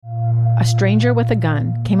a stranger with a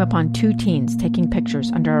gun came upon two teens taking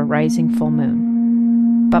pictures under a rising full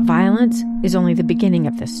moon. But violence is only the beginning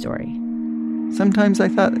of this story. Sometimes I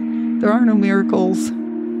thought, there are no miracles.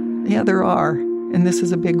 Yeah, there are, and this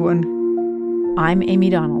is a big one. I'm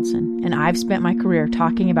Amy Donaldson, and I've spent my career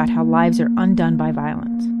talking about how lives are undone by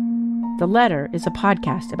violence. The Letter is a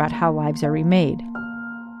podcast about how lives are remade.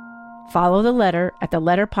 Follow The Letter at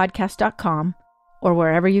theletterpodcast.com or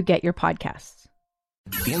wherever you get your podcasts.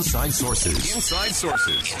 Inside Sources. Inside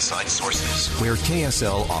Sources. Inside Sources. Where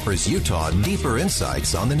KSL offers Utah deeper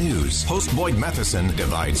insights on the news. Host Boyd Matheson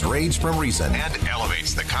divides rage from reason and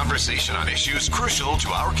elevates the conversation on issues crucial to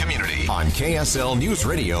our community. On KSL News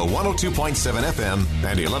Radio 102.7 FM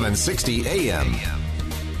and 1160 AM.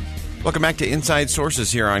 Welcome back to Inside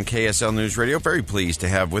Sources here on KSL News Radio. Very pleased to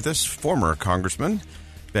have with us former Congressman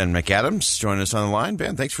Ben McAdams joining us on the line.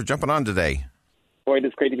 Ben, thanks for jumping on today. Boyd,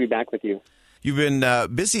 it's great to be back with you. You've been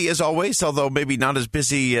busy as always, although maybe not as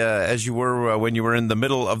busy as you were when you were in the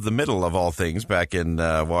middle of all things back in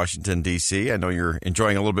Washington, D.C. I know you're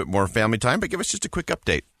enjoying a little bit more family time, but give us just a quick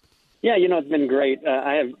update. Yeah, it's been great.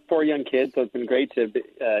 I have 4 young kids, so it's been great to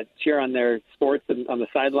cheer on their sports and on the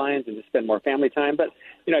sidelines and to spend more family time. But,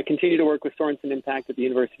 I continue to work with Sorensen Impact at the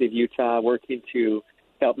University of Utah, working to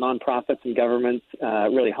help nonprofits and governments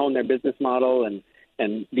really hone their business model and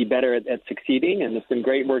be better at succeeding. And it's been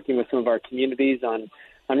great working with some of our communities on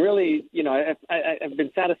really, I've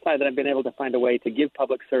been satisfied that I've been able to find a way to give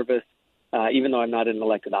public service, even though I'm not in an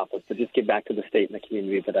elected office, to just give back to the state and the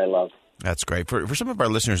community that I love. That's great. For some of our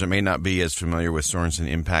listeners that may not be as familiar with Sorensen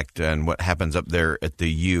Impact and what happens up there at the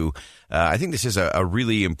U, I think this is a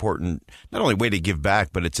really important, not only way to give back,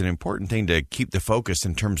 but it's an important thing to keep the focus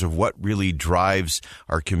in terms of what really drives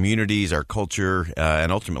our communities, our culture,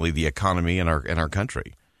 and ultimately the economy in our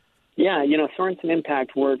country. Yeah, Sorensen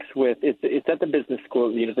Impact works with, it's at the business school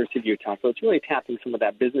at the University of Utah, so it's really tapping some of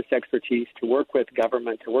that business expertise to work with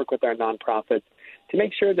government, to work with our nonprofits, to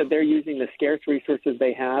make sure that they're using the scarce resources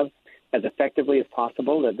they have as effectively as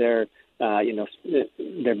possible, that their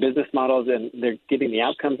business models and they're getting the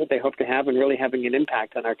outcomes that they hope to have and really having an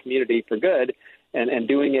impact on our community for good and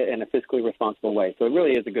doing it in a fiscally responsible way. So it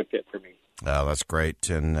really is a good fit for me. Oh, that's great.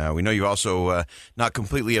 And we know you also not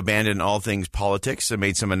completely abandoned all things politics and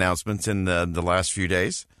made some announcements in the last few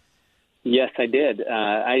days. Yes, I did.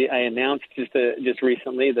 I announced just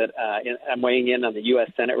recently that I'm weighing in on the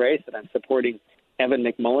U.S. Senate race, that I'm supporting Evan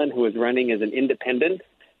McMullin, who is running as an independent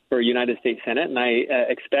for United States Senate, and I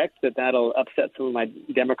expect that that'll upset some of my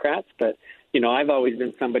Democrats. But, I've always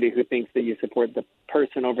been somebody who thinks that you support the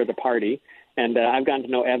person over the party. And I've gotten to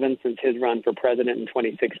know Evan since his run for president in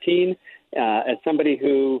 2016 as somebody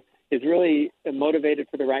who is really motivated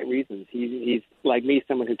for the right reasons. He's like me,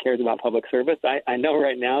 someone who cares about public service. I know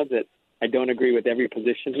right now that I don't agree with every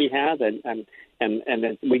position he has, and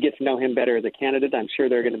as we get to know him better as a candidate, I'm sure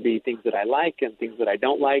there are going to be things that I like and things that I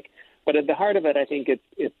don't like. But at the heart of it, I think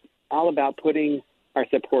it's all about putting our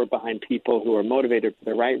support behind people who are motivated for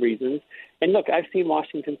the right reasons. And look, I've seen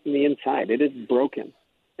Washington from the inside. It is broken.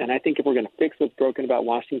 And I think if we're going to fix what's broken about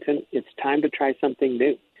Washington, it's time to try something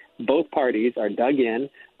new. Both parties are dug in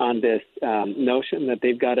on this notion that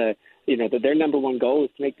they've got to, that their number one goal is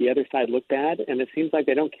to make the other side look bad. And it seems like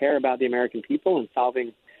they don't care about the American people and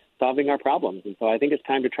solving our problems. And so I think it's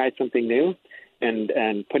time to try something new.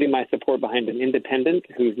 And putting my support behind an independent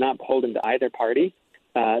who's not beholden to either party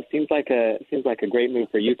seems like a great move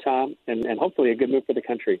for Utah and hopefully a good move for the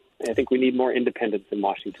country. I think we need more independence in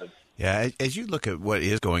Washington. Yeah, as you look at what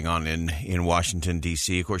is going on in Washington,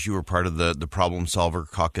 D.C., of course, you were part of the Problem Solver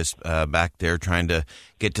Caucus back there trying to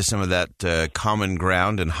get to some of that common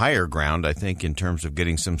ground and higher ground, I think, in terms of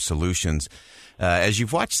getting some solutions. As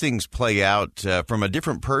you've watched things play out from a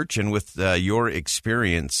different perch and with your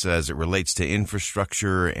experience as it relates to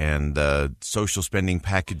infrastructure and social spending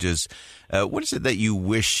packages, what is it that you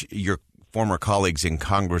wish your former colleagues in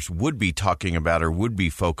Congress would be talking about or would be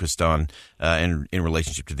focused on in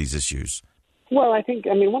relationship to these issues? Well, I think,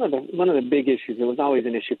 one of the big issues, it was always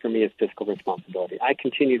an issue for me, is fiscal responsibility. I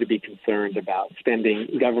continue to be concerned about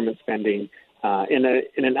government spending, in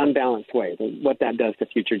an unbalanced way, what that does to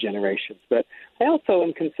future generations. But I also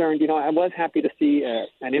am concerned, I was happy to see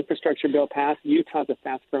an infrastructure bill passed. Utah's a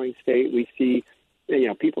fast-growing state. We see,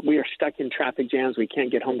 people, we are stuck in traffic jams. We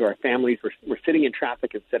can't get home to our families. We're sitting in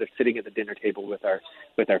traffic instead of sitting at the dinner table with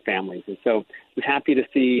our families. And so I was happy to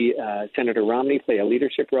see Senator Romney play a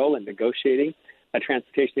leadership role in negotiating a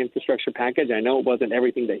transportation infrastructure package. I know it wasn't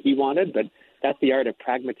everything that he wanted, but that's the art of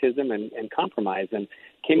pragmatism and compromise, and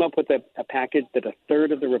came up with a package that a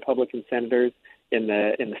third of the Republican senators in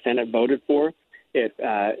the Senate voted for. It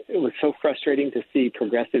was so frustrating to see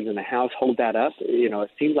progressives in the House hold that up. It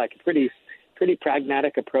seemed like a pretty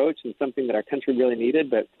pragmatic approach and something that our country really needed.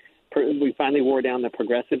 But we finally wore down the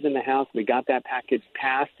progressives in the House. We got that package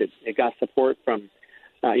passed. It got support from,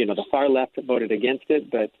 the far left voted against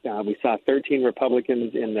it. But we saw 13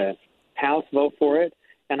 Republicans in the House vote for it.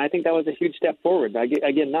 And I think that was a huge step forward.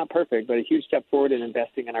 Again, not perfect, but a huge step forward in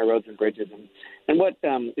investing in our roads and bridges. And what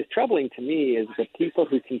is troubling to me is the people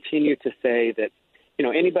who continue to say that,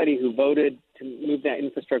 anybody who voted to move that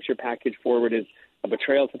infrastructure package forward is a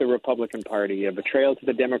betrayal to the Republican Party, a betrayal to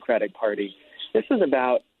the Democratic Party. This is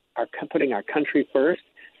about putting our country first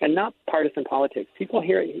and not partisan politics. People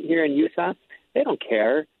here in Utah, they don't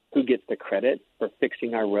care who gets the credit for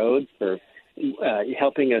fixing our roads, for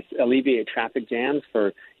helping us alleviate traffic jams,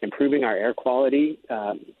 for improving our air quality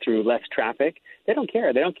through less traffic. They don't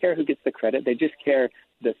care. They don't care who gets the credit. They just care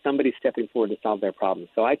that somebody's stepping forward to solve their problems.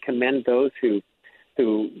 So I commend those who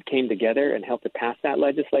came together and helped to pass that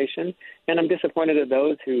legislation. And I'm disappointed at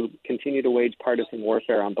those who continue to wage partisan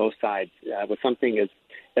warfare on both sides with something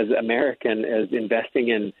as American as investing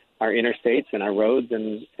in our interstates and our roads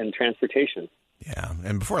and transportation. Yeah.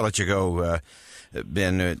 And before I let you go,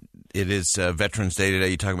 Ben, it is Veterans Day today.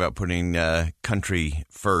 You talk about putting country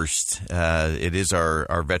first. It is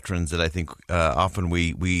our veterans that I think often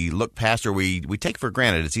we look past or we take for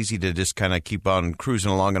granted. It's easy to just kind of keep on cruising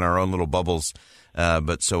along in our own little bubbles.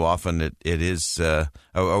 But so often it is, I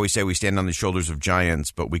always say we stand on the shoulders of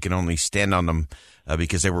giants, but we can only stand on them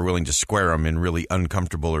because they were willing to square them in really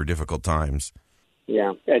uncomfortable or difficult times.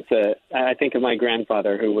 Yeah, I think of my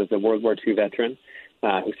grandfather, who was a World War II veteran,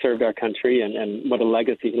 who served our country, and what a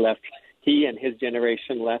legacy he and his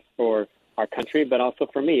generation left for our country, but also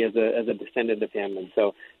for me as a descendant of him. And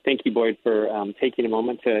so thank you, Boyd, for taking a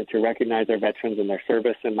moment to recognize our veterans and their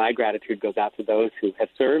service. And my gratitude goes out to those who have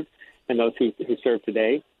served and those who serve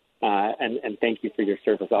today. And thank you for your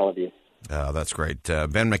service, all of you. That's great.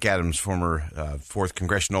 Ben McAdams, former 4th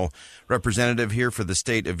Congressional Representative here for the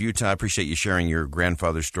state of Utah. I appreciate you sharing your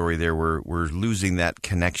grandfather's story there. We're losing that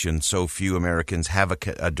connection. So few Americans have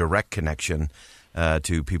a direct connection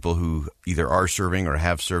to people who either are serving or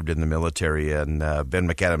have served in the military. And Ben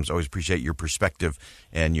McAdams, always appreciate your perspective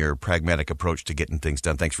and your pragmatic approach to getting things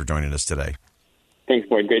done. Thanks for joining us today. Thanks,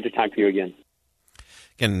 Boyd. Great to talk to you again.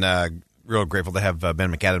 Again, real grateful to have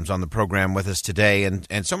Ben McAdams on the program with us today,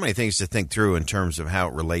 and so many things to think through in terms of how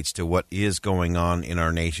it relates to what is going on in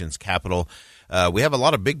our nation's capital. We have a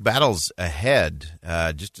lot of big battles ahead.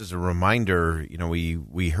 Just as a reminder,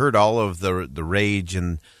 we heard all of the rage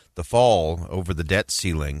and the fall over the debt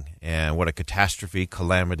ceiling and what a catastrophe,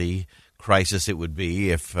 calamity, crisis it would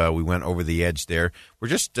be if we went over the edge there. We're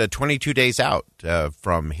just 22 days out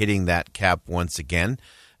from hitting that cap once again.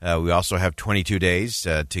 We also have 22 days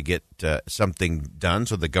to get something done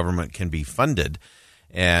so the government can be funded.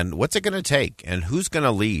 And what's it going to take? And who's going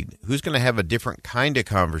to lead? Who's going to have a different kind of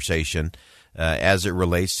conversation as it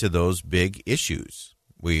relates to those big issues?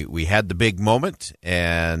 We had the big moment,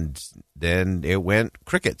 and then it went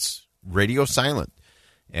crickets, radio silent,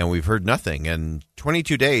 and we've heard nothing. And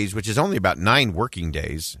 22 days, which is only about 9 working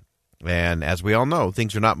days, and as we all know,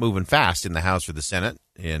 things are not moving fast in the House or the Senate,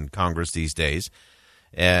 in Congress these days.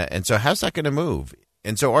 And so how's that going to move?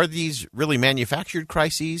 And so are these really manufactured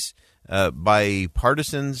crises by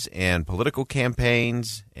partisans and political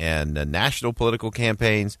campaigns and national political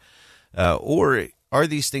campaigns? Or are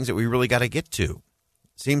these things that we really got to get to?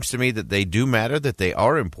 Seems to me that they do matter, that they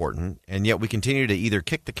are important, and yet we continue to either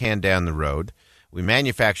kick the can down the road, we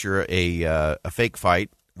manufacture a fake fight,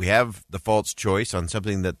 we have the false choice on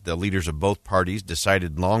something that the leaders of both parties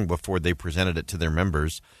decided long before they presented it to their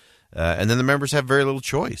members, and then the members have very little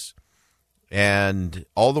choice. And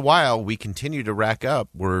all the while, we continue to rack up.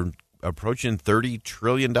 We're approaching $30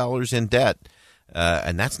 trillion in debt,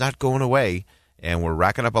 and that's not going away. And we're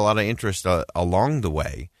racking up a lot of interest along the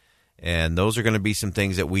way. And those are going to be some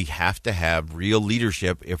things that we have to have real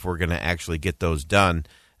leadership if we're going to actually get those done.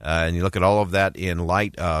 And you look at all of that in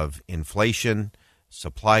light of inflation,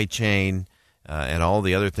 supply chain, and all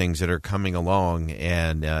the other things that are coming along,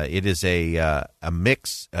 and it is a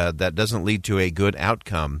mix that doesn't lead to a good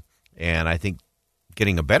outcome. And I think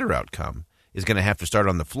getting a better outcome is going to have to start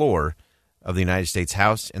on the floor of the United States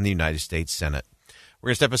House and the United States Senate. We're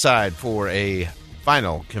going to step aside for a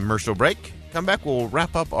final commercial break. Come back, we'll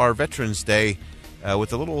wrap up our Veterans Day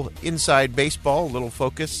with a little inside baseball, a little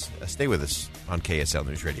focus. Stay with us on KSL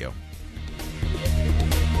News Radio.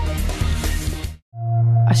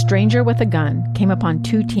 A stranger with a gun came upon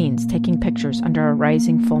 2 teens taking pictures under a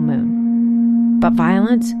rising full moon. But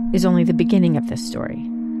violence is only the beginning of this story.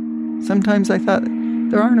 Sometimes I thought,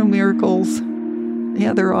 there are no miracles.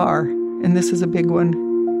 Yeah, there are. And this is a big one.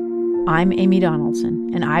 I'm Amy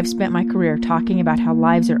Donaldson, and I've spent my career talking about how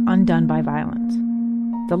lives are undone by violence.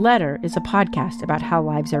 The Letter is a podcast about how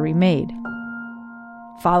lives are remade.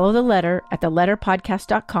 Follow The Letter at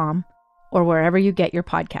theletterpodcast.com or wherever you get your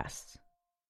podcasts.